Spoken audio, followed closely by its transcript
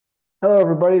Hello,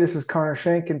 everybody. This is Connor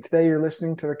Shank, and today you're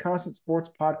listening to the Constant Sports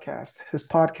Podcast. This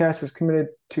podcast is committed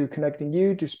to connecting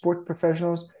you to sports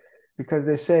professionals because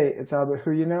they say it's all about who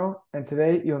you know. And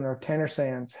today you'll know Tanner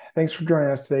Sands. Thanks for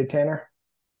joining us today, Tanner.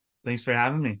 Thanks for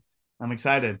having me. I'm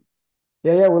excited.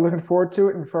 Yeah, we're looking forward to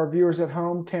it. And for our viewers at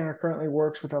home, Tanner currently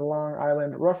works with the Long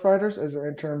Island Rough Riders as their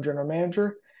interim general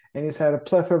manager, and he's had a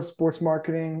plethora of sports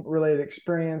marketing related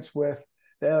experience with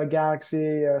the LA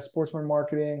Galaxy, sportsman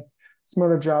marketing, some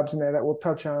other jobs in there that we'll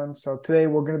touch on. So today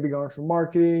we're going to be going for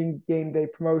marketing, game day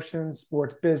promotions,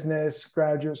 sports business,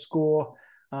 graduate school.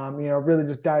 Really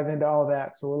just dive into all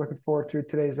that. So we're looking forward to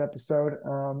today's episode.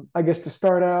 I guess to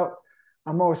start out,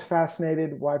 I'm always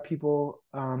fascinated why people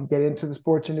get into the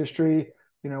sports industry.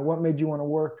 What made you want to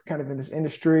work kind of in this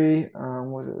industry?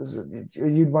 Was it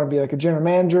you'd want to be like a general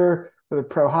manager with a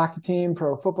pro hockey team,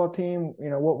 pro football team?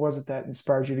 What was it that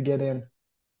inspired you to get in?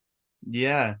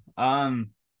 Yeah.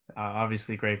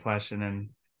 Obviously great question, and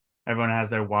everyone has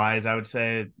their whys. I would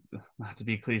say, not to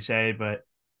be cliche, but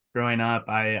growing up,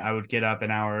 I would get up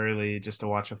an hour early just to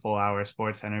watch a full hour of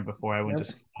Sports Center before I went to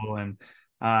Yep. school.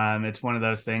 And it's one of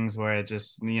those things where it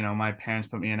just, my parents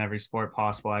put me in every sport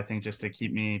possible, I think, just to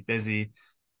keep me busy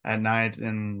at night.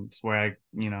 And it's where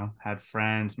I, had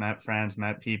friends,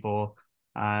 met people,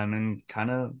 and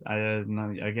kind of,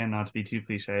 again, not to be too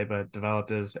cliche, but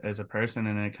developed as a person,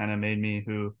 and it kind of made me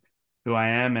who I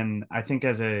am. And I think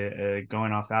as a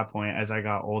going off that point, as I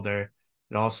got older,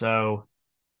 it also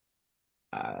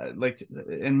like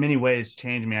in many ways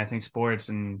changed me. I think sports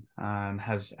and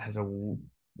has a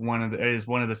one of the is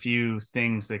one of the few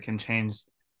things that can change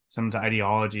someone's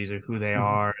ideologies or who they Mhm.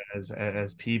 are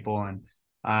as people. And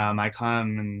I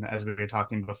come, and as we were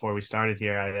talking before we started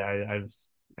here, I've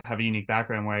have a unique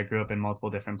background where I grew up in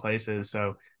multiple different places.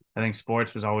 So I think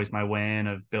sports was always my way in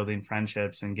of building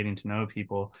friendships and getting to know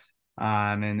people.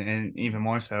 And even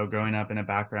more so growing up in a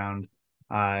background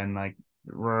in like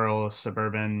rural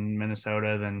suburban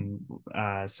Minnesota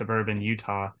than suburban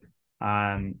Utah.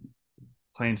 Um,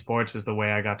 Playing sports was the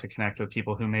way I got to connect with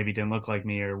people who maybe didn't look like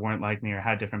me or weren't like me or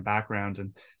had different backgrounds.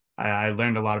 And I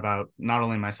learned a lot about not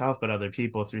only myself but other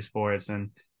people through sports.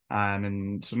 And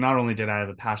so not only did I have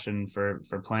a passion for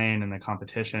playing and the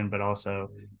competition, but also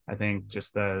I think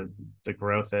just the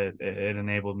growth that it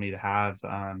enabled me to have.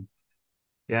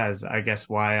 Yeah, is I guess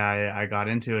why I got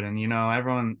into it. And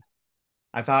everyone,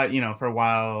 I thought, for a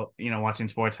while, watching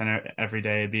Sports Center every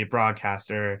day, be a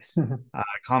broadcaster,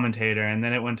 commentator, and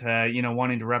then it went to,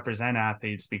 wanting to represent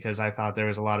athletes because I thought there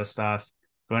was a lot of stuff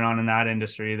going on in that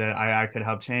industry that I could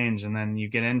help change. And then you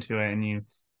get into it and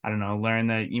I don't know, learn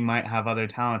that you might have other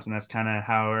talents, and that's kind of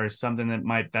how, or something that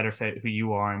might better fit who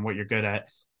you are and what you're good at.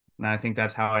 And I think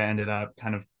that's how I ended up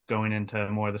kind of going into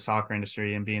more of the soccer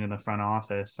industry and being in the front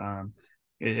office.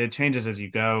 It changes as you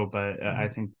go, but I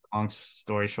think long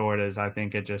story short is I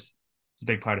think it's a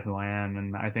big part of who I am,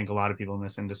 and I think a lot of people in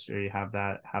this industry have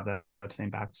that same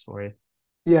backstory.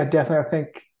 Yeah, definitely. I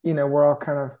think, we're all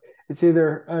kind of, it's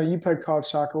either you played college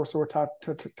soccer, so we'll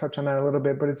touch on that a little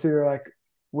bit, but it's either like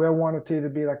we all wanted to either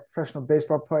be like a professional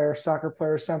baseball player, soccer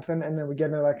player, or something. And then we get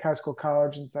into like high school,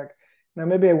 college, and it's like,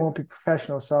 maybe I won't be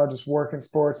professional, so I'll just work in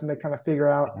sports and they kind of figure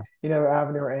out,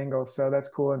 avenue or angle. So that's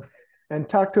cool. And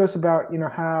talk to us about,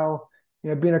 how,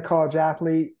 being a college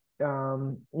athlete,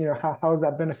 how is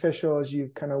that beneficial as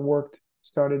you've kind of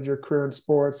started your career in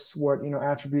sports? What,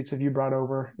 attributes have you brought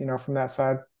over, from that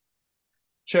side?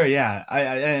 Sure, yeah.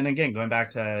 And again, going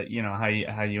back to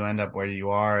how you end up where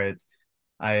you are,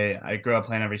 I grew up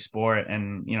playing every sport,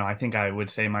 and I think I would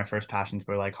say my first passions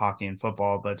were like hockey and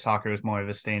football, but soccer was more of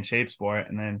a stay in shape sport.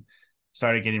 And then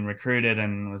started getting recruited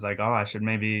and was like, oh, I should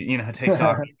maybe take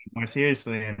soccer more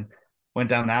seriously, and went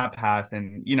down that path.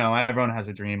 And everyone has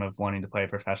a dream of wanting to play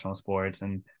professional sports,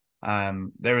 and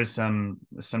there was some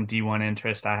D1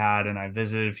 interest I had, and I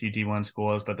visited a few D1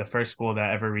 schools. But the first school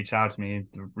that ever reached out to me,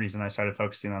 the reason I started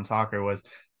focusing on soccer was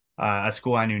a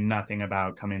school I knew nothing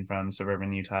about coming from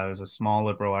suburban Utah. It was a small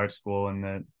liberal arts school in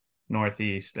the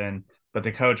Northeast, and but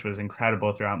the coach was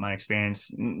incredible throughout my experience.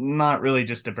 Not really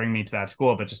just to bring me to that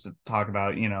school, but just to talk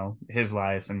about his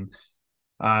life and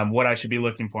what I should be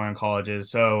looking for in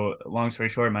colleges. So long story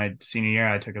short, my senior year,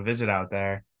 I took a visit out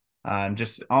there,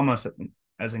 just almost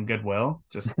as in goodwill,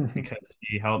 just because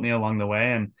he helped me along the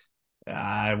way. And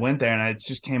I went there and I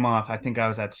just came off. I think I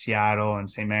was at Seattle and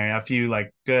St. Mary, a few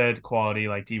like good quality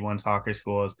like D1 soccer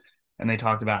schools. And they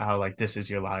talked about how like this is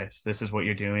your life. This is what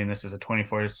you're doing. This is a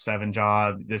 24/7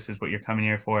 job. This is what you're coming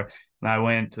here for. And I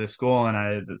went to the school and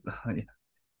I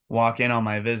walk in on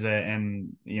my visit, and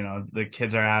the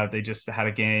kids are out. They just had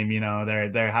a game,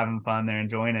 they're having fun, they're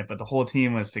enjoying it, but the whole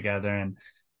team was together. And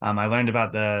I learned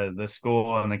about the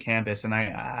school and the campus, and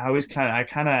I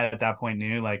kind of at that point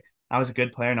knew like I was a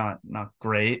good player, not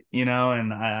great,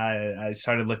 and I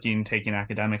started taking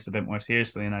academics a bit more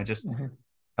seriously, and I just Mhm.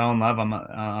 fell in love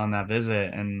on that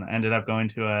visit and ended up going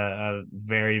to a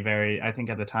very, very, I think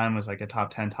at the time was like a top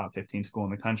 10, top 15 school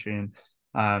in the country.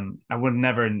 And I would have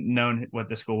never known what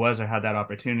the school was or had that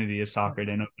opportunity if soccer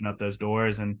didn't open up those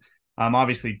doors. And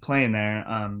obviously playing there,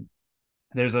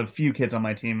 there's a few kids on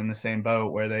my team in the same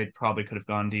boat where they probably could have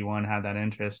gone D1, had that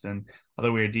interest. And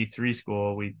although we were D3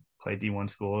 school, we played D1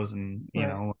 schools. And,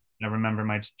 Right. I remember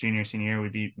my junior, senior year, we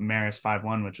beat Marist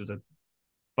 5-1, which was a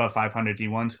above 500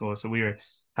 D1 school. So we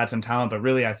had some talent, but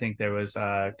really I think there was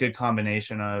a good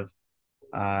combination of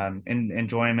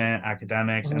enjoyment,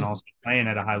 academics, and Mhm. also playing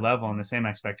at a high level and the same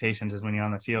expectations as when you're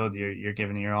on the field, you're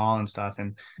giving your all and stuff.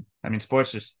 And I mean,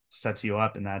 sports just sets you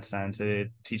up in that sense.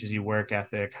 It teaches you work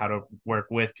ethic, how to work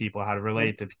with people, how to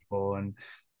relate to people. And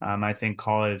I think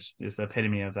college is the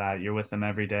epitome of that. You're with them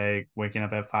every day, waking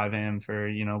up at 5 a.m. for,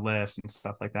 lifts and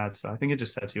stuff like that. So I think it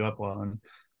just sets you up well, and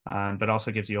but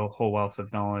also gives you a whole wealth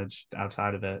of knowledge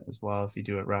outside of it as well if you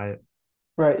do it right.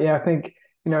 Right. Yeah. I think,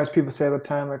 as people say all the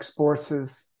time, like sports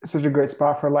is such a great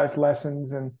spot for life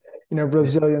lessons and, Yeah.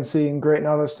 resiliency and great and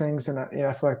all those things. And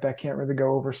I feel like that can't really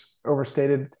go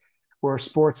overstated. Where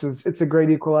sports it's a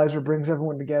great equalizer, brings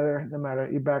everyone together, no matter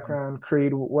your background,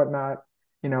 creed, whatnot.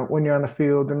 When you're on the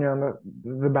field, when you're on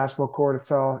the basketball court,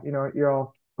 it's all, you're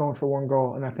all going for one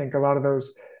goal. And I think a lot of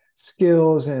those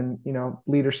skills and,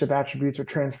 leadership attributes are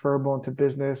transferable into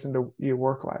business and to your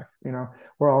work life.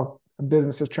 We're all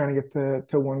businesses trying to get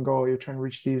to one goal. You're trying to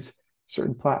reach these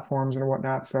certain platforms and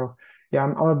whatnot. So yeah,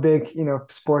 I'm a big,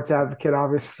 sports advocate,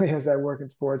 obviously, as I work in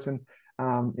sports and,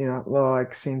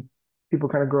 like seeing people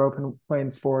kind of grow up and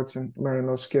playing sports and learning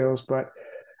those skills. But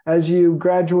as you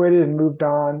graduated and moved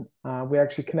on, we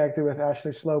actually connected with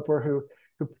Ashley Sloper, who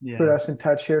put Yeah. us in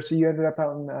touch here. So you ended up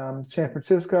out in San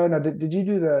Francisco. Now, did you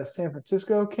do the San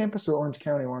Francisco campus or Orange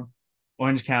County one?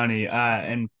 Orange County.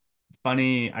 And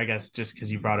funny, I guess, just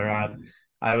because you brought her up,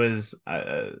 I was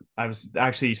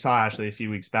actually saw Ashley a few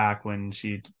weeks back when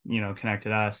she,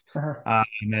 connected us, Uh-huh.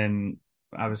 and then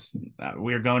I was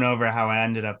we were going over how I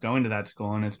ended up going to that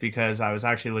school, and it's because I was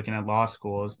actually looking at law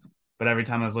schools, but every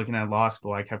time I was looking at law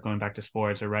school, I kept going back to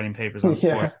sports or writing papers on Yeah.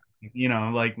 sport.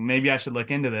 Like maybe I should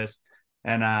look into this.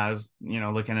 And I was,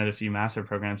 looking at a few master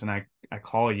programs, and I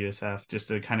call USF just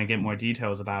to kind of get more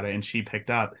details about it, and she picked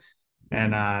up.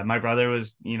 And my brother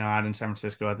was, out in San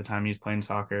Francisco at the time. He was playing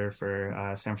soccer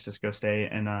for San Francisco State.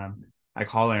 And I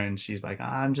call her and she's like,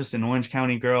 I'm just an Orange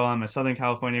County girl. I'm a Southern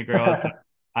California girl. It's like,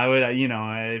 I would,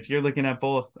 if you're looking at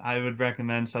both, I would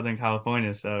recommend Southern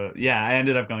California. So yeah, I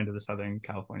ended up going to the Southern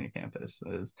California campus,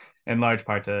 in large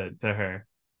part to her.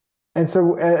 And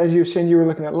so, as you were saying, you were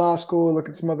looking at law school,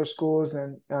 looking at some other schools,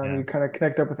 and Yeah. you kind of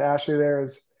connect up with Ashley there.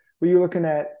 Were you looking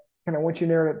at kind of once you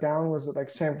narrowed it down? Was it like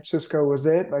San Francisco? Was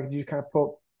it like did you kind of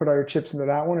put all your chips into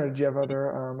that one, or did you have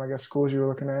other, I guess, schools you were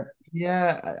looking at?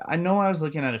 Yeah, I know I was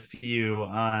looking at a few.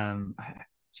 I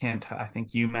can't. I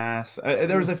think UMass.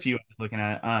 There was Mhm. a few I was looking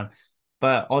at.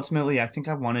 But ultimately, I think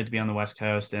I wanted to be on the West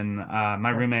Coast, and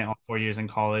my Yeah. roommate all 4 years in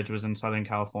college was in Southern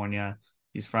California.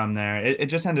 He's from there. It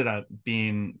just ended up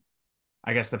being,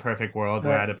 I guess, the perfect world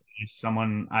where I Right. had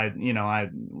someone I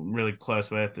really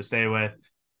close with to stay with,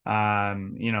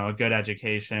 a good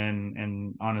education,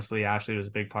 and honestly, Ashley was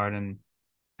a big part in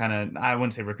kind of, I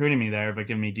wouldn't say recruiting me there, but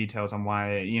giving me details on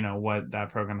why, what that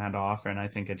program had to offer. And I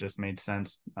think it just made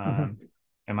sense Mhm.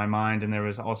 in my mind. And there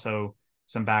was also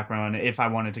some background if I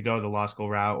wanted to go the law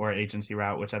school route or agency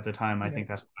route, which at the time I Yeah. think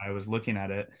that's why I was looking at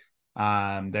it.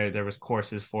 There was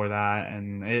courses for that,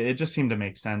 and it just seemed to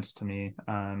make sense to me.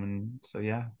 And so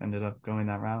yeah, ended up going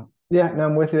that route. Yeah, no,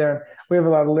 I'm with you there. We have a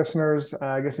lot of listeners.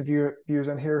 I guess if you viewers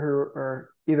on here who are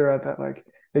either at that like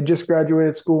they just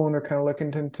graduated school and they're kind of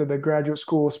looking into the graduate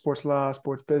school, sports law,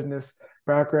 sports business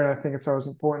background. I think it's always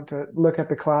important to look at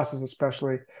the classes,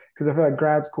 especially because I feel like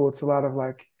grad school, it's a lot of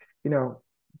like, you know,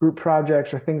 group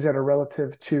projects or things that are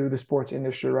relative to the sports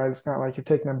industry, right? It's not like you're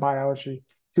taking a biology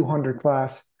 200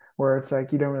 class where it's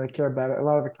like you don't really care about it. A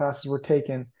lot of the classes we're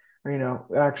taking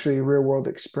are, actually real world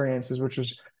experiences, which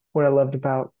is what I love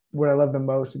the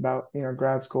most about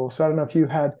grad school. So I don't know if you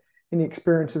had any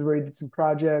experiences where you did some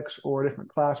projects or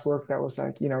different classwork that was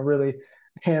like really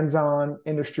hands-on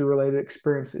industry related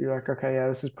experience that you're like, okay, yeah,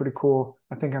 this is pretty cool.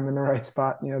 I think I'm in the right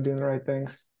spot, doing the right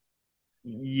things.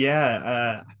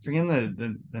 Yeah, I forget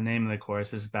the name of the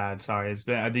course. Is bad. Sorry. It's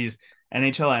been these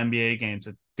NHL NBA games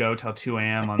that go till 2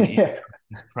 a.m. on the East Yeah,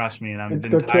 Coast crush me, and I've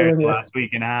been they're tired killing the you. last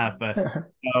week and a half. But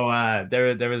no,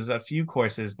 there was a few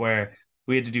courses where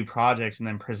we had to do projects and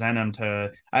then present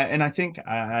them and I think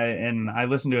I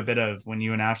listened to a bit of when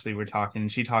you and Ashley were talking,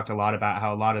 and she talked a lot about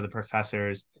how a lot of the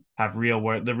professors have real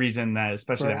work. The reason that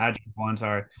especially the Right. adjunct ones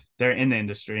are they're in the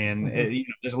industry, and Hmm.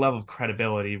 there's a level of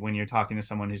credibility when you're talking to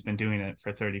someone who's been doing it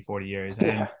for 30, 40 years. And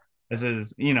Yeah. this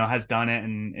is, has done it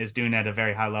and is doing it at a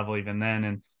very high level even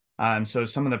then. And so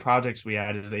some of the projects we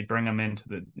had is they bring them into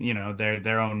the,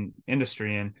 their own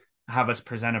industry and have us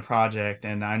present a project.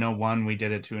 And I know one we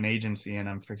did it to an agency, and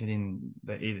I'm forgetting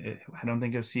I don't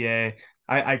think it was CA.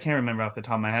 I can't remember off the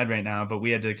top of my head right now, but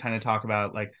we had to kind of talk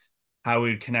about like how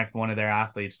we would connect one of their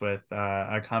athletes with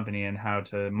a company and how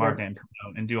to Right. market and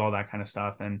promote and do all that kind of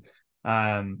stuff. And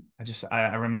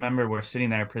I remember we're sitting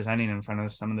there presenting in front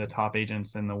of some of the top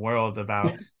agents in the world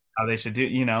about how they should do,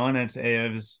 and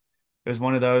it was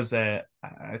one of those that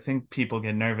I think people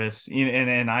get nervous,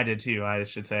 and I did too, I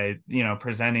should say,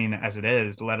 presenting as it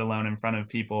is, let alone in front of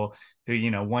people who,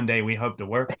 one day we hope to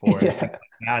work for and things Yeah.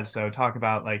 like that. So talk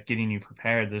about like getting you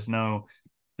prepared. There's no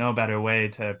better way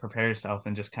to prepare yourself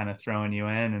than just kind of throwing you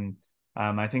in. And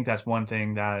I think that's one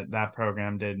thing that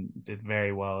program did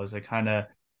very well, is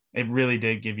it really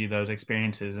did give you those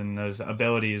experiences and those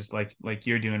abilities like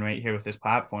you're doing right here with this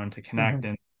platform to connect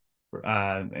Hmm.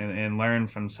 and learn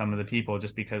from some of the people,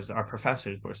 just because our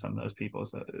professors were some of those people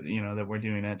that that were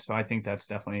doing it. So I think that's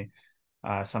definitely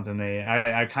something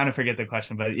I kind of forget the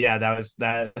question, but yeah, that was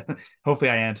that. Hopefully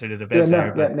I answered it a Yeah. bit there, No.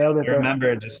 Yeah. but Nailed it I there.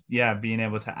 remember just, yeah, being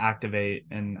able to activate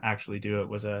and actually do it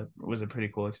was a pretty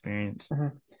cool experience. Hmm.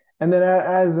 And then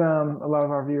as a lot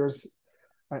of our viewers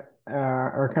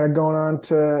are kind of going on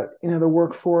to the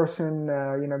workforce and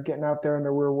getting out there in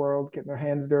the real world, getting their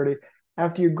hands dirty.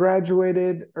 After you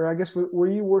graduated, or I guess were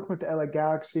you working with the LA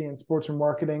Galaxy in sports and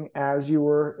marketing as you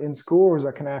were in school, or was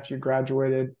that kind of after you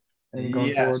graduated and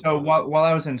going Yeah, forward? so while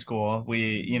I was in school,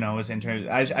 we, was intern.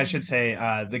 I should say,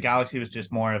 the Galaxy was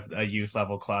just more of a youth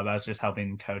level club. I was just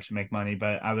helping coach and make money,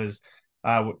 but I was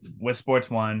with Sports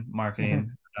One Hmm.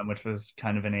 Marketing, which was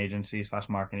kind of an agency slash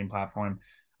marketing platform,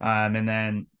 and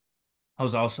then I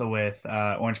was also with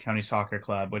Orange County Soccer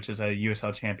Club, which is a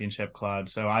USL Championship club.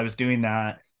 So I was doing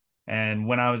that, and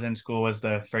when I was in school was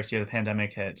the first year the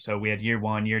pandemic hit. So we had year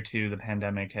one, year two, the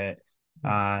pandemic hit.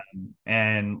 Um,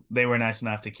 and they were nice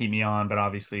enough to keep me on, but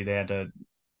obviously they had to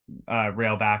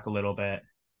rail back a little bit.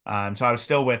 So I was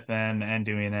still with them and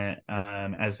doing it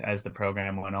as the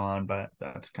program went on, but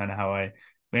that's kind of how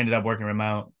we ended up working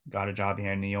remote, got a job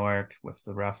here in New York with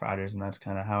the Rough Riders, and that's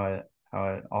kind of how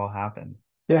it all happened.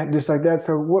 Yeah, just like that.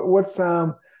 So what's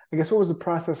I guess what was the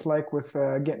process like with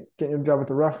getting a job with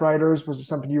the Rough Riders? Was it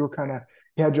something you were kind of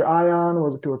you had your eye on?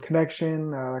 Was it through a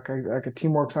connection, like a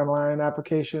Teamworks Online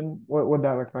application? What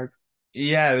that look like?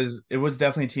 Yeah, it was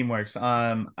definitely teamwork.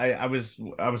 I was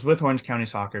with Orange County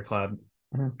Soccer Club,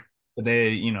 Mhm. but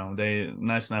they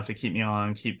nice enough to keep me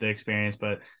on, keep the experience,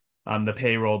 but the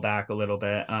pay rolled back a little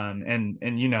bit. And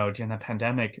during the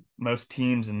pandemic, most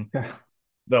teams and Yeah.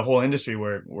 the whole industry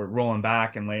were rolling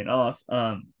back and laying off.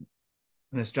 And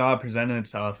this job presented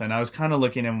itself, and I was kind of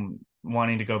looking and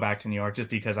wanting to go back to New York just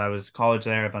because I was college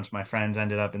there. A bunch of my friends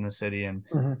ended up in the city, and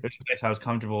Mhm. it was a place I was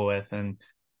comfortable with. And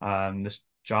this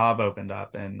job opened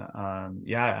up, and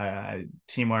yeah,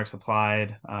 Teamworks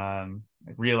applied. I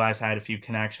realized I had a few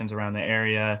connections around the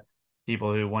area,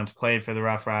 people who once played for the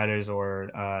Rough Riders or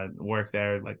worked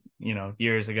there like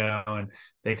years ago, and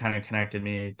they kind of connected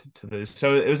me to this.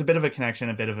 So it was a bit of a connection,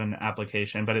 a bit of an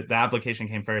application, but the application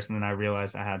came first, and then I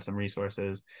realized I had some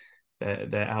resources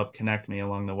that helped connect me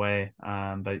along the way.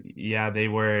 But yeah,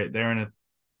 they're in a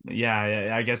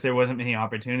yeah, I guess there wasn't many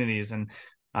opportunities, and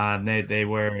they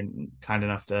were kind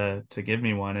enough to give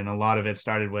me one, and a lot of it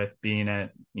started with being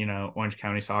at Orange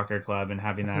County Soccer Club and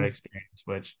having that Mhm. experience,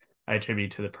 which I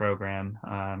attribute to the program,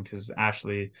 because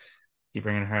Ashley, keep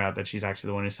bringing her up, but she's actually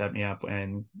the one who set me up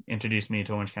and introduced me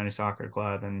to Orange County Soccer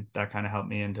Club, and that kind of helped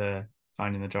me into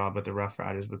finding the job with the Rough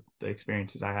Riders with the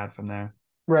experiences I had from there.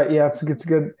 Right. Yeah, it's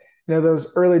good.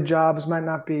 Those early jobs might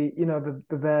not be, the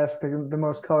best, the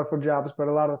most colorful jobs, but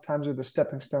a lot of the times are the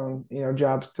stepping stone,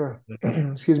 jobs to,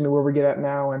 excuse me, where we get at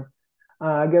now. And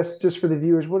I guess just for the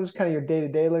viewers, what does kind of your day to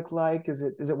day look like? Is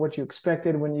it what you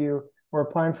expected when you were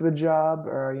applying for the job,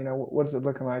 or what is it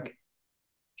looking like?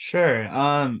 Sure.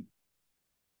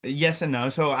 Yes and no.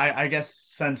 So I guess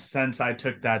since I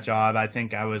took that job, I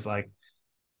think I was like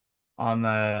on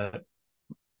the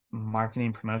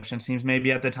marketing promotion teams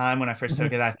maybe at the time when I first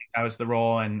took Mhm. it. I think that was the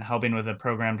role, and helping with a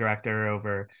program director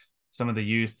over some of the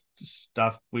youth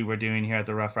stuff we were doing here at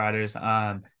the Rough Riders.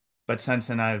 But since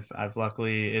then I've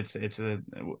luckily it's a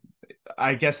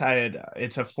I guess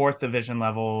it's a fourth division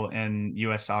level in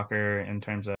US soccer in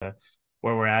terms of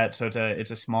where we're at. So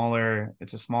it's a smaller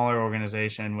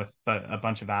organization with but a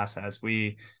bunch of assets.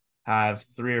 We have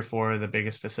three or four of the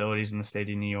biggest facilities in the state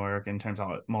of New York in terms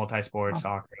of multi-sport Oh,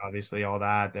 soccer, obviously all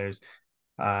that. There's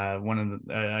one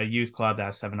of a youth club that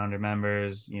has 700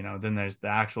 members. Then there's the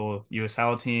actual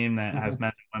USL team that has mhm.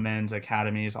 men's and women's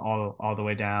academies all the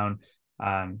way down.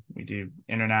 We do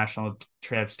international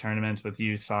trips, tournaments with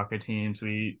youth soccer teams.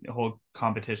 We hold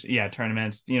competition, yeah,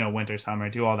 tournaments, winter, summer,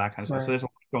 do all that kind of stuff. So Right. there's a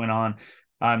lot going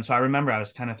on. So I remember I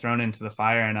was kind of thrown into the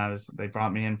fire, and they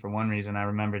brought me in for one reason. I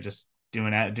remember just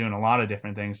doing a lot of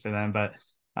different things for them, but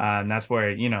that's where,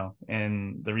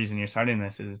 and the reason you're starting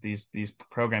this is these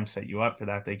programs set you up for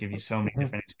that. They give you so many Mhm.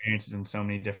 different experiences and so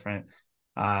many different,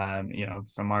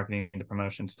 from marketing to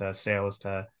promotions to sales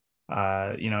to,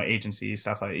 agency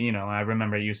stuff like, I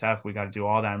remember at USF, we got to do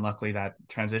all that. And luckily that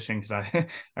transition, because I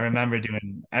remember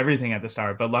doing everything at the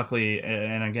start, but luckily,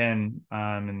 and again,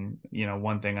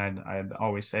 one thing I'd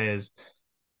always say is,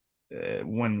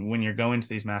 when you're going to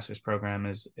these master's program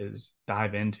is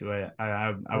dive into it.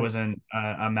 I Right. wasn't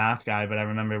a math guy, but I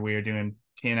remember we were doing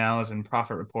P&Ls and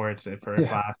profit reports for a Yeah.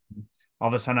 class. All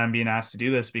of a sudden, I'm being asked to do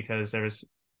this because there was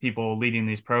people leading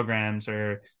these programs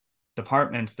or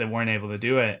departments that weren't able to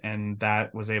do it, and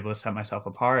that was able to set myself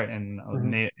apart. And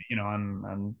Mhm.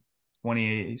 I'm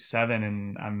 27,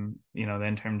 and I'm the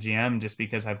interim GM just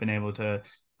because I've been able to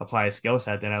apply a skill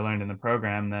set that I learned in the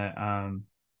program that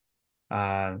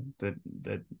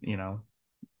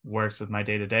works with my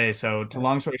day to day. So to Yeah.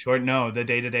 long story short, no, the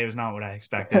day to day was not what I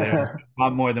expected. It was a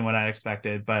lot more than what I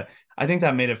expected, but I think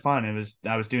that made it fun.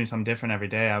 I was doing something different every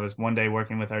day. I was one day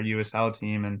working with our USL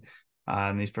team and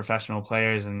these professional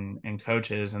players and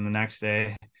coaches, and the next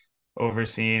day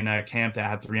overseeing a camp that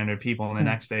had 300 people, and the Mhm.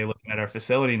 next day looking at our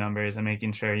facility numbers and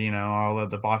making sure all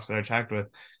of the boxes are checked with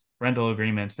rental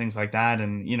agreements, things like that.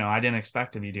 And I didn't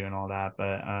expect to be doing all that,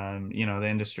 but the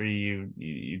industry,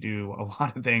 you do a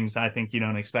lot of things I think you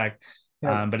don't expect.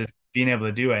 Yep. But it's being able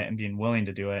to do it and being willing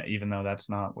to do it even though that's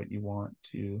not what you want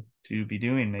to be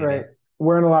doing, Right. maybe.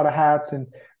 Wearing a lot of hats and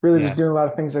really just Yeah. doing a lot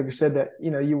of things, like you said, that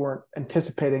you weren't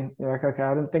anticipating. You're like, okay,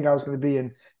 I didn't think I was going to be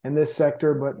in this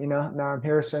sector, but now I'm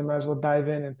here, so I might as well dive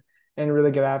in and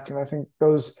really get after it. I think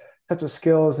those types of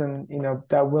skills and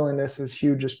that willingness is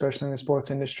huge, especially in the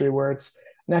sports industry where it's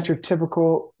not your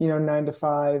typical 9 to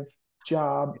 5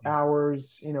 job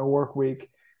hours, work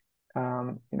week,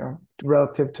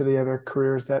 relative to the other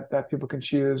careers that people can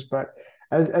choose. But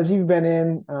as you've been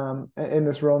in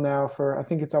this role now for, I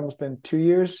think it's almost been 2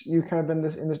 years, you kind of been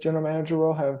this in this general manager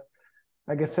role. Have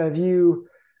you?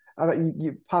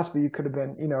 You possibly you could have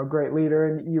been a great leader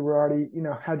and you were already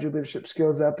had your leadership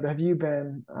skills up, but have you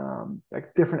been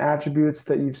like different attributes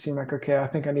that you've seen like, okay, I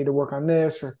think I need to work on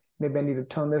this, or maybe I need to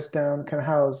tone this down? Kind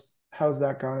of how's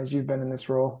that gone as you've been in this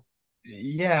role?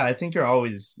 Yeah, I think you're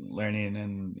always learning,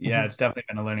 and yeah, Hmm. it's definitely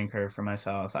been a learning curve for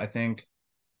myself. I think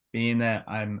being that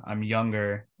I'm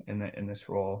younger in this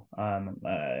role,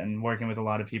 and working with a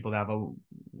lot of people that have a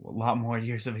lot more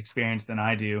years of experience than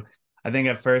I do. I think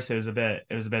at first it was a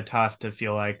bit tough to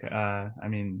feel like,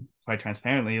 quite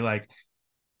transparently, like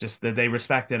just that they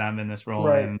respect that I'm in this role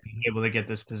Right. and able to get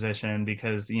this position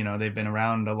because they've been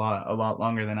around a lot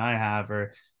longer than I have,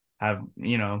 or have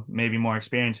maybe more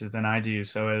experiences than I do.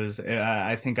 So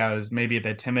I think I was maybe a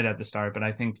bit timid at the start, but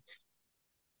I think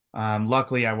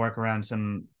luckily I work around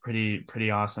some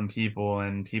pretty awesome people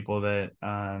and people that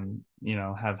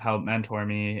have helped mentor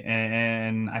me,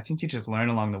 and I think you just learn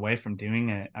along the way from doing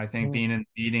it. I think Mhm. being in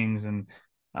meetings, and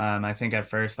I think at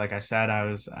first, like I said, I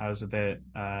was a bit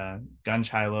gun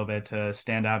shy a little bit to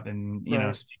stand up and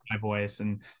Right. speak my voice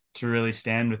and to really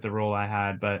stand with the role I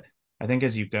had. But I think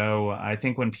as you go, I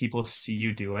think when people see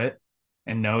you do it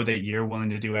and know that you're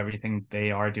willing to do everything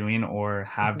they are doing or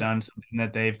have Mhm. done something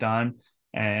that they've done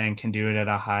and can do it at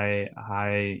a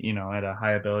at a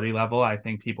high ability level, I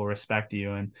think people respect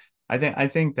you. And I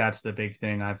think that's the big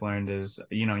thing I've learned is,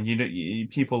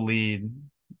 people lead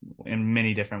in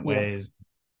many different Yeah. ways.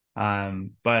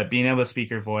 But being able to speak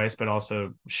your voice, but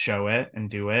also show it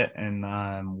and do it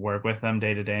and work with them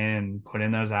day to day and put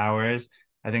in those hours.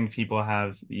 I think people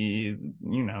have you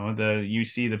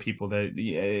see the people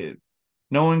that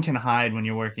no one can hide when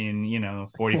you're working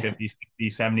 40, 50, 60,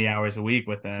 70 hours a week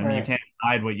with them. You Right. can't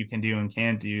hide what you can do and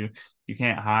can't do. You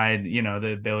can't hide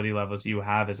the ability levels you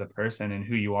have as a person and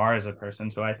who you are as a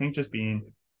person. So I think just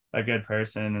being a good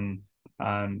person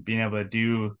and being able to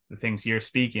do the things you're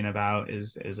speaking about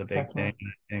is a big thing.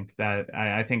 Definitely.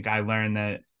 I think I learned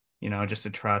that just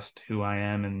to trust who I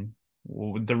am and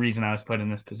the reason I was put in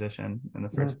this position in the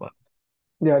first Mhm. place.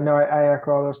 Yeah, no, I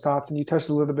echo all those thoughts. And you touched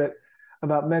a little bit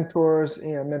about mentors,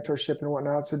 mentorship and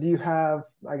whatnot. So do you have,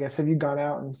 I guess, have you gone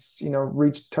out and,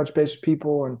 reached touch base with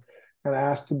people and kind of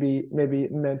asked to be maybe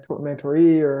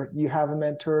mentoree, or you have a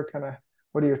mentor? Kind of,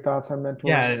 what are your thoughts on mentors?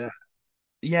 Yeah,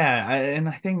 yeah, and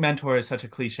I think mentor is such a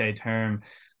cliche term.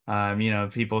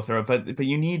 People throw, but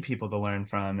you need people to learn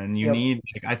from, and you Yep. need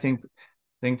like I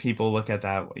think people look at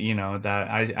that,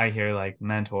 that I hear like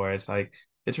mentor. It's like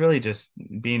it's really just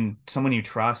being someone you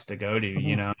trust to go to,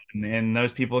 Hmm. and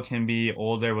those people can be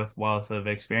older with wealth of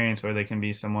experience, or they can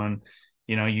be someone,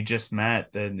 you just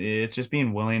met. That it's just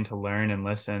being willing to learn and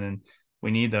listen, and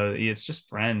we need those. It's just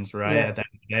friends, right? Yeah. At the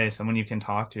end of the day, someone you can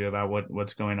talk to about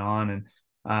what's going on,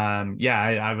 and yeah,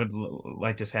 I would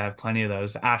like to say I have plenty of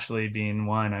those. Ashley being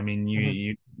one. I mean, you Hmm.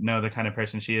 you know the kind of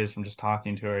person she is from just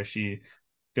talking to her. She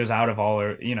goes out of all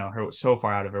her, her so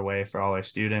far out of her way for all her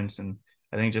students. And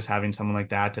I think just having someone like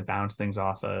that to bounce things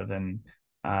off of and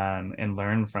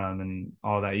learn from and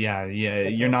all that. Yeah, yeah, you're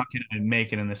Definitely. not going to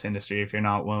make it in this industry if you're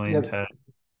not willing Yep.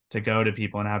 to go to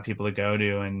people and have people to go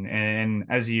to. And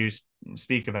as you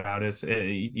speak about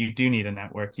you do need a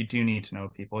network. You do need to know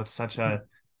people. It's such a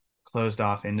closed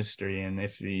off industry, and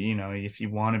if you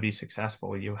want to be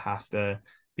successful, you have to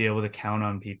be able to count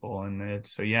on people. And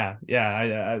it's so yeah,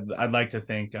 I'd like to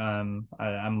think I'm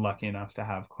lucky enough to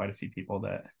have quite a few people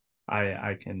that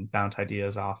I can bounce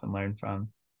ideas off and learn from.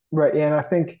 Right. Yeah. And I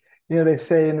think, they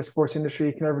say in the sports industry,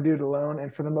 you can never do it alone.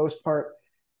 And for the most part,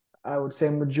 I would say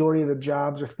majority of the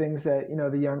jobs are things that,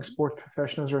 the young sports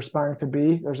professionals are aspiring to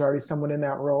be. There's already someone in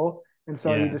that role. And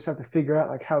so you Yeah, just have to figure out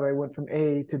like how they went from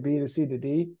A to B to C to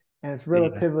D. And it's yeah,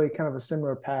 relatively kind of a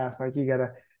similar path. Like you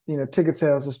gotta, ticket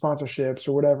sales to sponsorships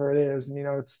or whatever it is. And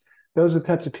it's those are the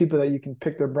types of people that you can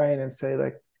pick their brain and say,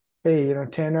 like, hey,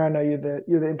 Tanner, I know you're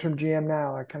the interim GM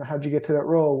now. Like kind of how'd you get to that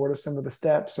role? What are some of the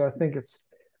steps? So I think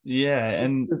yeah.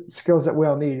 And it's skills that we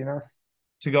all need.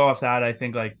 to go off that, I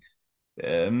think like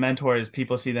mentors,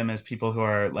 people see them as people who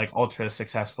are like ultra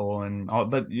successful and all,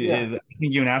 but Yeah. I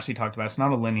think you and Ashley talked about it's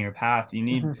not a linear path. You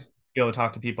need to Hmm. be able to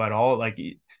talk to people at all. Like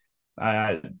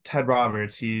Ted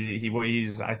Roberts,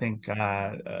 he's I think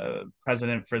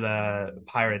president for the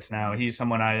Pirates now. He's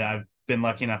someone I've been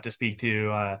lucky enough to speak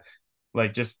to,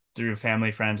 like just through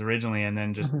family friends originally, and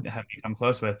then just Hmm. have become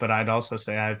close with. But I'd also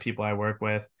say I have people I work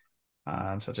with,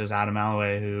 such as Adam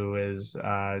Alloway, who is,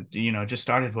 just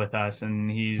started with us, and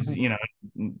he's,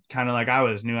 Hmm. kind of like I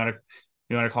was new out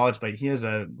of college, but he has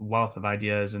a wealth of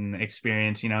ideas and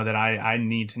experience, that I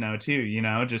need to know too,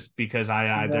 just because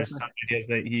I there's Exactly. some ideas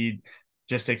that he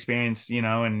just experienced,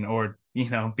 and or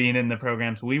being in the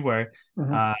programs we were,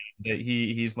 Hmm. uh, that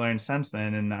he's learned since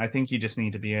then, and I think you just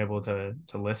need to be able to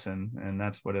listen, and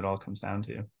that's what it all comes down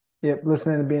to. Yep,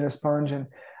 listening and being a sponge. And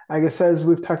I guess as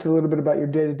we've talked a little bit about your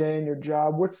day to day and your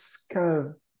job, what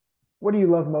do you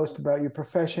love most about your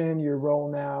profession, your role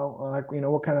now? Like,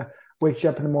 what kind of wakes you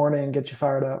up in the morning and gets you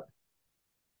fired up?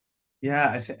 Yeah,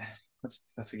 I think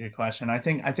that's a good question. I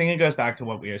think it goes back to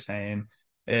what we were saying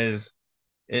is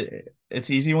it's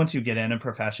easy once you get in a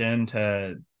profession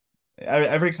to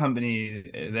every company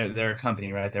they're a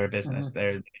company, right? They're a business. Hmm.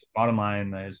 There's bottom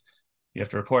line, there's you have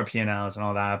to report P&Ls and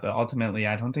all that, but ultimately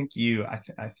I don't think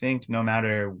I think no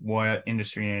matter what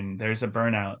industry you're in, there's a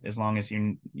burnout as long as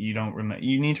you don't remember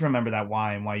you need to remember that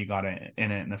why and why you got in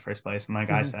it in the first place. And like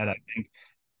I Hmm. said, I think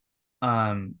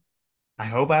um I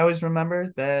hope I always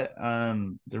remember that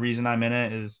the reason I'm in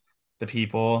it is the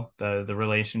people, the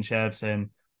relationships, and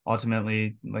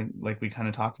ultimately like we kind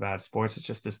of talked about, sports is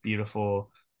just this beautiful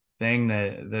thing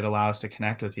that allows us to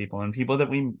connect with people and people that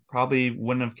we probably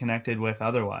wouldn't have connected with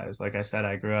otherwise. Like I said,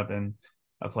 I grew up in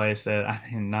a place that I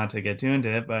mean, not to get too into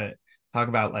it, but talk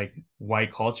about like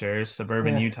white culture,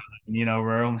 suburban Yeah. Utah,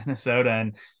 rural Minnesota,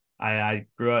 and I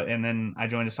grew up and then I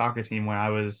joined a soccer team where I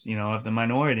was, of the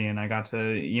minority and I got to,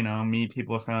 meet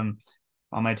people from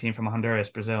on my team from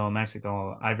Honduras, Brazil,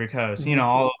 Mexico, Ivory Coast, Hmm.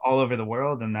 all over the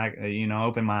world. And that,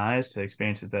 opened my eyes to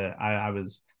experiences that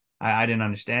I didn't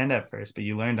understand at first, but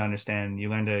you learn to understand, you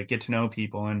learn to get to know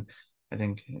people. And I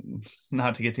think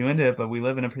not to get too into it, but we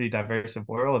live in a pretty diverse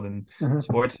world and Hmm.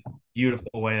 sports is a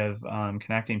beautiful way of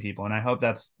connecting people. And I hope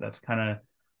that's kind of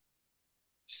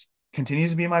continues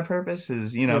to be my purpose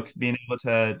is Yep. being able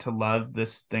to love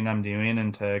this thing I'm doing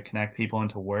and to connect people and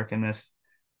to work in this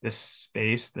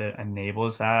space that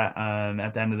enables that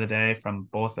at the end of the day from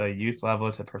both a youth level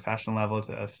to professional level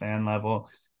to a fan level,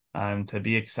 to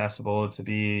be accessible, to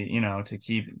be to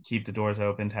keep the doors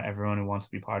open to everyone who wants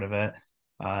to be part of it.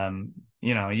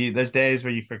 There's days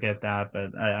where you forget that,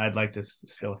 but I'd like to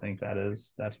still think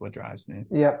that's what drives me.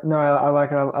 Yeah. No, I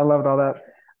like it. I loved all that.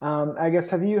 I guess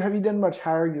have you done much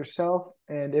hiring yourself?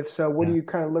 And if so, what do Yeah. you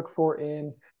kind of look for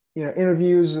in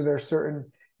interviews? Are there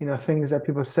certain things that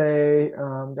people say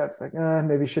that's like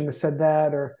maybe shouldn't have said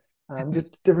that, or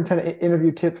just different kind of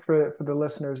interview tips for the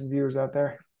listeners and viewers out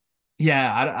there?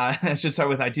 Yeah, I should start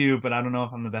with I do, but I don't know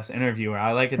if I'm the best interviewer.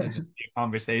 I like it to just be a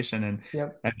conversation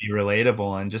Yep. and be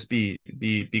relatable and just be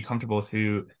comfortable with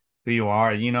who you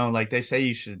are. Like they say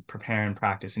you should prepare and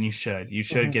practice, and you should. You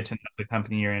should Hmm. get to know the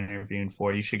company you're interviewing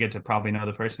for. You should get to probably know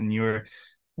the person you're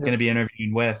going to Yep. be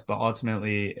interviewing with. But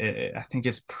ultimately, I think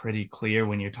it's pretty clear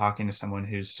when you're talking to someone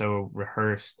who's so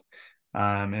rehearsed.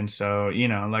 And so,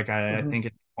 like I Hmm. think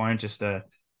it's important just to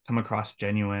come across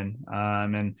genuine.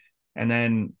 And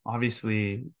then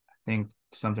obviously, I think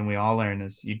something we all learn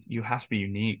is you have to be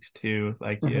unique too.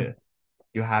 Like Hmm.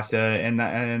 you have to,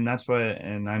 and that's what,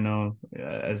 and I know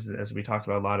as we talked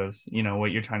about a lot of,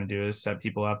 what you're trying to do is set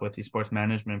people up with these sports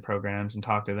management programs and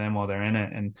talk to them while they're in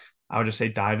it. And I would just say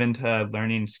dive into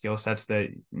learning skill sets that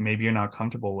maybe you're not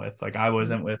comfortable with. Like I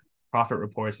wasn't with profit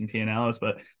reports and P&Ls,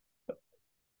 but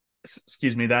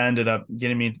excuse me, that ended up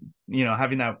getting me,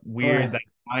 having that weird, Right. that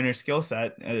minor skill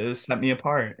set set me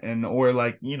apart. And, or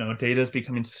like, data is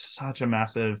becoming such a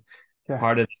massive Yeah.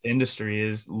 part of this industry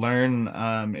is learn,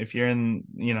 if you're in,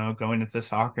 going into the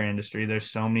soccer industry, there's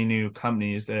so many new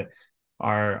companies that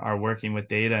are working with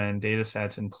data and data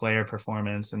sets and player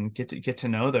performance, and get to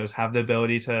know those, have the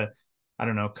ability to, I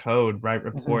don't know, code, write Hmm.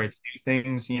 reports, do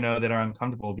things, that are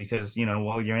uncomfortable because,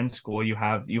 while you're in school, you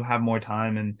have more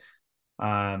time and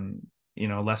um,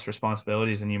 less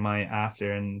responsibilities than you might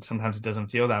after. And sometimes it doesn't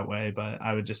feel that way, but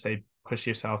I would just say push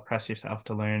yourself, press yourself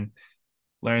to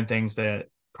learn things that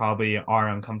probably are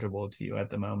uncomfortable to you at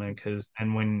the moment. Because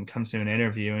and when it comes to an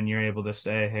interview and you're able to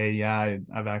say, hey, yeah,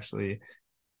 I've actually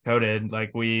coded,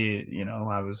 like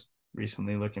I was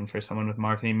recently looking for someone with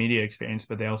marketing media experience,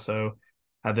 but they also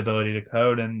had the ability to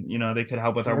code, and they could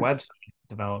help with our Yep. website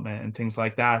development and things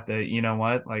like that. That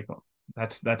what, like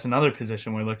that's another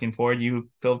position we're looking for. You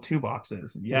fill two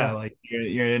boxes. Yeah, Yeah. like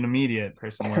you're an immediate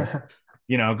person where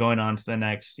going on to the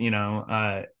next,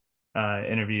 interview,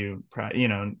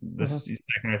 this Hmm.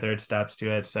 second or third steps to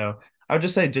it. So I would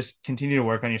just say, just continue to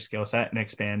work on your skill set and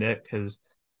expand it, because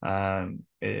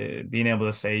being able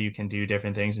to say you can do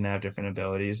different things and have different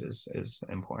abilities is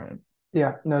important.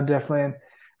 Yeah, no, definitely.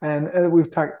 And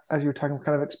we've talked, as you were talking,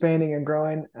 kind of expanding and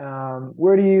growing.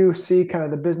 Where do you see kind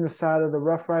of the business side of the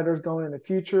Rough Riders going in the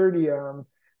future? Do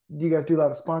you guys do a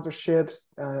lot of sponsorships?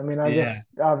 I mean, I Yeah.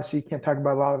 guess obviously you can't talk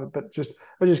about a lot of it, but I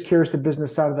was just curious the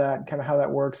business side of that and kind of how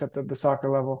that works at the soccer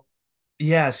level.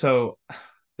 Yeah, so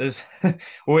there's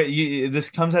this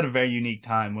comes at a very unique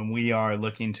time when we are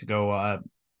looking to go up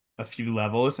a few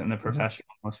levels in the Hmm.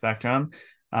 professional spectrum,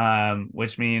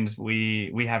 which means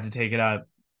we have to take it up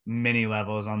many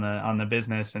levels on the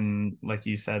business and, like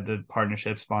you said, the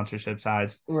partnership sponsorship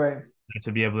sides Right.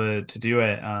 to be able to do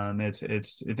it.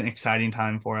 It's an exciting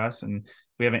time for us, and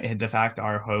we haven't hit the fact.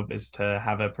 Our hope is to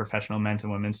have a professional men's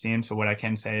and women's team. So what I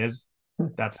can say is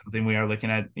that's something we are looking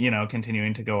at,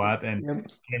 continuing to go up. And Yep.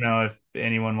 I don't know if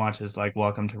anyone watches like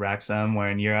Welcome to Wrexham,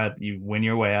 where in Europe you win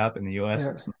your way up. In the US,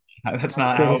 Yeah. that's Not the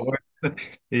not how it case.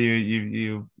 works.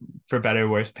 You for better or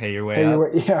worse pay your way Pay your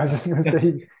up. way. Yeah, I was just gonna say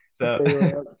you So pay your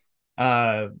way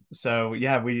up. so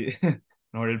yeah, we in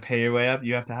order to pay your way up,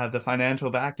 you have to have the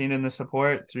financial backing and the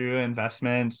support through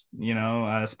investments,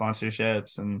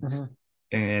 sponsorships, Hmm.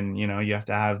 and you have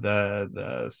to have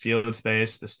the field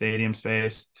space, the stadium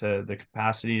space, to the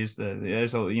capacities,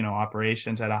 there's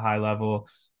operations at a high level,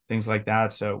 things like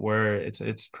that. So it's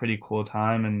a pretty cool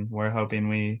time, and we're hoping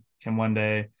we can one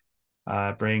day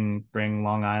bring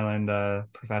Long Island a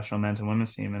professional men's and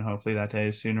women's team, and hopefully that day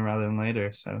is sooner rather than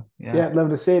later. So yeah, Yeah, I'd love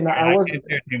to see it. Now, I I was can't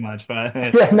share too much, but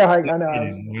Yeah, no, I just, know. I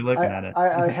was, we're looking at it.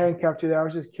 I handcuffed you there. I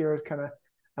was just curious, kind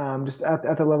of, just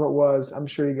at the level it was. I'm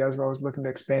sure you guys were always looking to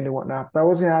expand and whatnot. But I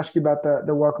was going to ask you about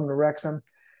the welcome to Wrexham.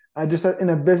 Just in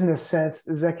a business sense,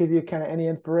 does that give you kind of any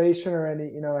inspiration or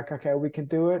any, like, okay, we can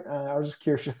do it? I was just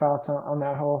curious your thoughts on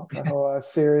that whole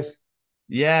series.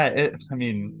 Yeah, I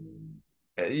mean,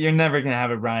 you're never gonna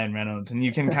have a Ryan Reynolds, and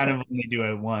you can kind of only do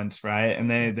it once, right? And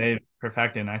they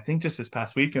perfected. And I think just this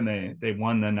past weekend they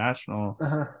won the national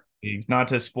Uh-huh. league. Not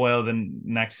to spoil the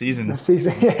next The season.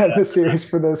 season, yeah, the series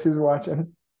for those who's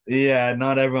watching. Yeah,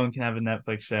 not everyone can have a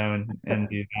Netflix show and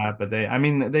do that, but I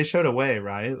mean, they showed a way,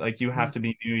 right? Like you have to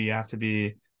be new, you have to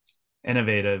be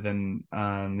innovative, and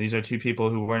these are two people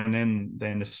who weren't in the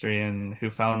industry and who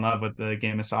fell in love with the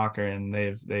game of soccer, and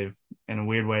they've in a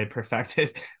weird way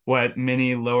perfected what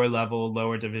many lower level,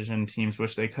 lower division teams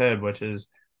wish they could, which is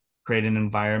create an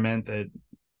environment that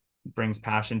brings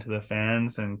passion to the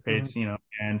fans and Mhm. creates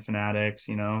fan fanatics,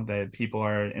 that people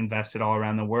are invested all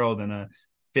around the world in a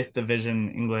fifth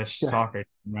division English Yeah. soccer,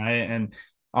 right? And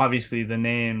obviously the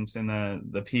names and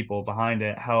the people behind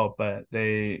it help, but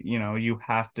they, you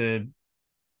have to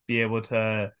be able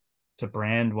to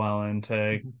brand well and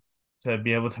Mhm. to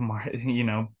be able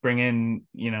to bring in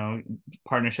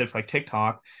partnerships like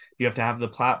TikTok. You have to have the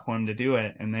platform to do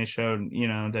it, and they showed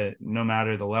that no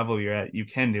matter the level you're at, you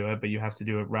can do it, but you have to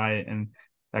do it right. And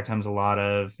that comes a lot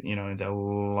of into a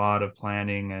lot of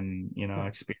planning and Yeah.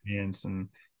 experience. And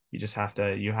you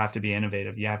have to be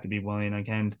innovative. You have to be willing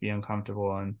again to be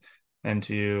uncomfortable and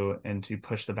to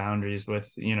push the boundaries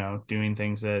with doing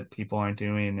things that people aren't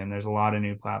doing. And there's a lot of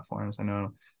new platforms. I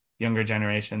know younger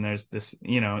generation, there's this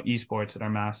esports that are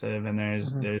massive, and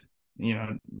there's Mhm. there's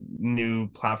new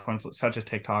platforms such as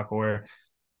TikTok, or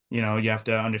you have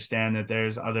to understand that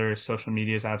there's other social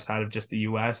medias outside of just the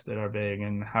US that are big,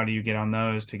 and how do you get on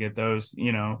those to get those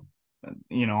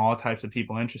all types of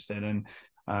people interested. And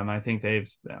I think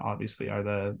they've obviously are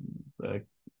the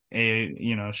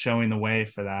showing the way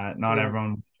for that. Not Yeah.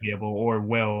 everyone will be able or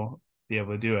will be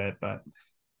able to do it, but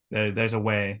there's a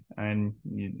way, and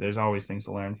there's always things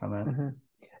to learn from it. Hmm.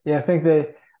 Yeah, I think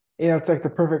it's like the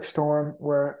perfect storm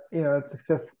where, it's the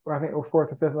fifth, or I think or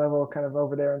fourth or fifth level kind of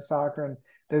over there in soccer. And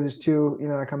there's two,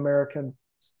 like American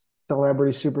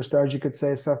celebrity superstars, you could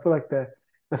say. So I feel like the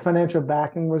financial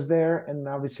backing was there, and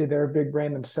obviously they're a big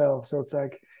brand themselves. So it's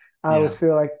like, I always Yeah.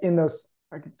 feel like in those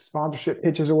like sponsorship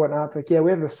pitches or whatnot, it's like, yeah,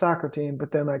 we have the soccer team,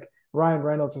 but then like Ryan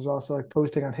Reynolds is also like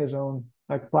posting on his own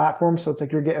like platform. So it's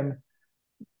like you're getting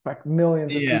like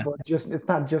millions of Yeah. people. Just it's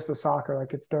not just the soccer,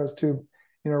 like it's those two,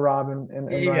 Rob and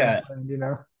Ryan's Yeah.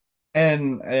 brand.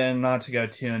 And not to go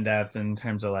too in depth in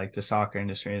terms of like the soccer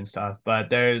industry and stuff, but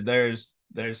there's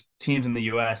teams in the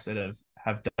US that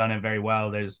have done it very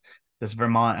well. There's this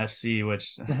Vermont FC,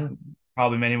 which Hmm.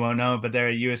 probably many won't know, but they're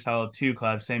a USL 2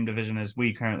 club, same division as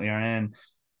we currently are in,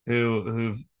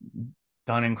 who've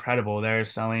done incredible.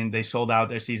 They sold out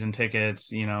their season tickets,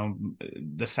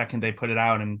 the second they put it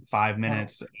out in 5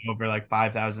 minutes, Wow. over like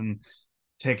 5,000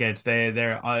 tickets.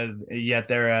 They're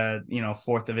a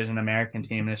fourth division American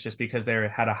team. And it's just because they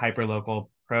had a hyper local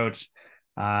approach,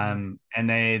 Mhm. and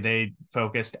they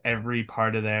focused every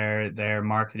part of their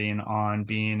marketing on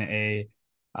being a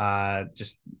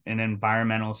just an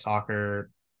environmental soccer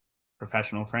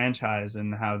professional franchise,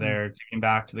 and how Mhm. they're giving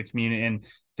back to the community. And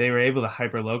they were able to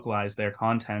hyper localize their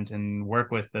content and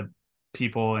work with the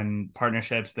people and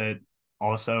partnerships that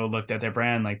also looked at their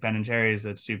brand, like Ben and Jerry's,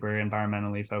 that's super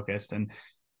environmentally focused. And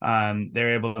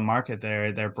they're able to market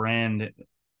their brand,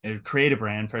 create a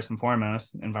brand first and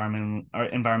foremost,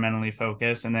 environmentally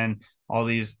focused. And then all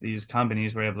these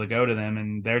companies were able to go to them,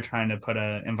 and they're trying to put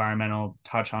a environmental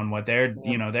touch on what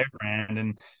Yeah. their brand,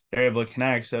 and they're able to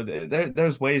connect. So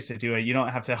there's ways to do it. You don't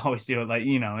have to always do it like,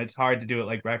 it's hard to do it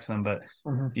like Wrexham, but if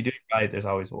Hmm. you do it right, there's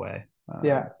always a way.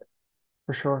 Yeah,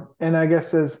 for sure. And I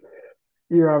guess as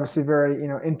you're obviously very,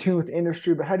 in tune with the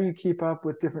industry, but how do you keep up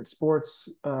with different sports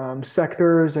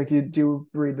sectors? Like, do you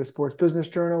read the Sports Business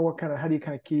Journal? How do you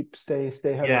kind of stay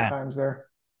ahead of the Yeah. times there?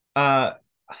 Uh,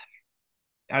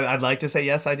 I'd like to say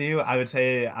yes, I do. I would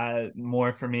say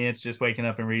more for me, it's just waking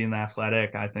up and reading The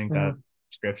Athletic. I think that Hmm.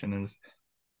 subscription is,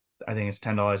 I think it's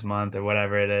 $10 a month or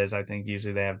whatever it is. I think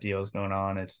usually they have deals going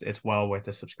on. It's well worth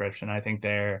the subscription. I think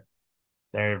they're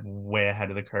way ahead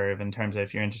of the curve in terms of,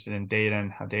 if you're interested in data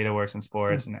and how data works in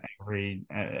sports, and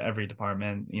every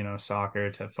department,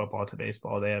 soccer to football to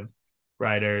baseball, they have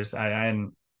writers.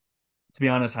 And to be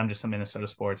honest, I'm just a Minnesota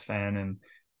sports fan, and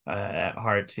at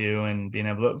heart too, and being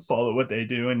able to follow what they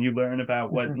do, and you learn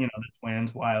about what Hmm. the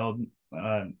Twins, Wild,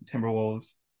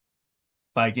 Timberwolves,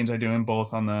 Vikings are doing,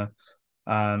 both on the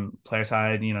player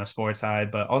side, sports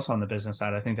side, but also on the business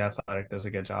side. I think the Athletic does a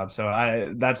good job.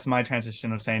 So that's my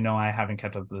transition of saying no, I haven't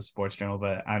kept up with the sports journal,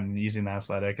 but I'm using the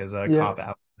Athletic as a Yeah. cop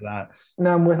out for that.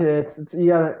 No, I'm with you. It's you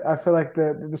gotta. I feel like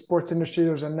the sports industry,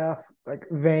 there's enough like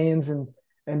veins and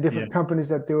Yeah, different companies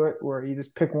that do it where you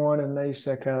just pick one and they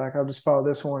say, okay, like I'll just follow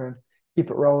this one and keep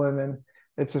it rolling. And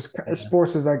it's just yeah,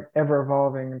 sports is like ever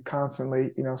evolving and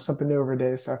constantly, something new every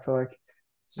day. So I feel like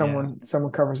yeah.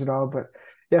 someone covers it all. But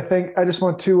yeah, I just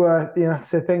want to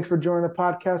say thanks for joining the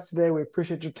podcast today. We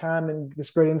appreciate your time and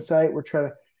this great insight. We're try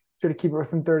to keep it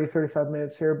within 30-35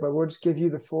 minutes here, but we'll just give you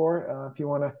the floor if you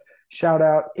want to shout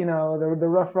out, the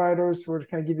Rough Riders. We're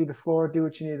just gonna give you the floor, do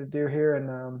what you need to do here,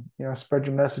 and spread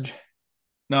your message.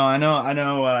 No, I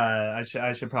know. I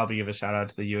should probably give a shout out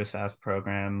to the USF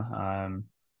program.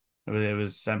 It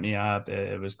was set me up.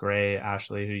 It was great.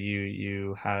 Ashley, who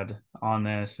you had on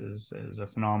this, is a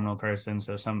phenomenal person.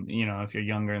 So if you're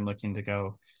younger and looking to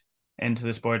go into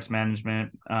the sports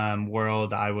management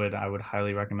world, I would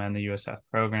highly recommend the USF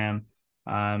program.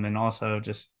 And also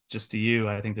just to you,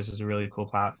 I think this is a really cool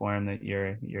platform that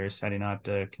you're setting up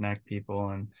to connect people.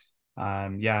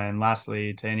 And yeah, and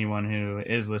lastly, to anyone who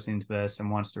is listening to this and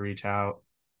wants to reach out,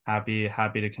 happy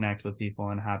to connect with people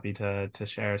and happy to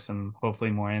share some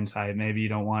hopefully more insight. Maybe you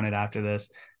don't want it after this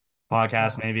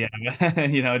podcast. Maybe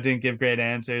I, didn't give great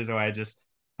answers, or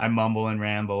I mumble and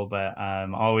ramble, but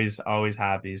always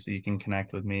happy. So you can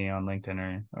connect with me on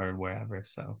LinkedIn or wherever.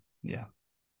 So yeah.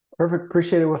 Perfect.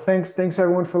 Appreciate it. Well, thanks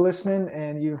everyone for listening.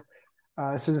 And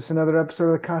this is just another episode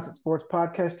of the Constant Sports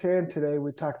Podcast here. And today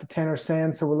we talked to Tanner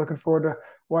Sands. So we're looking forward to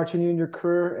watching you in your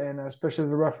career, and especially as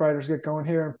the Rough Riders get going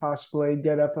here and possibly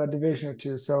get up a division or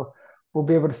two. So we'll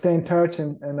be able to stay in touch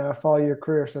and follow your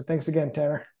career. So thanks again,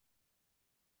 Tanner.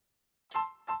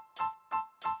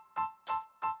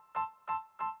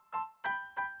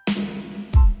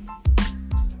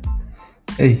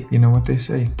 Hey, you know what they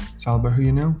say? It's all about who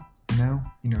you know. And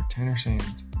now, you know Tanner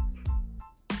Sands.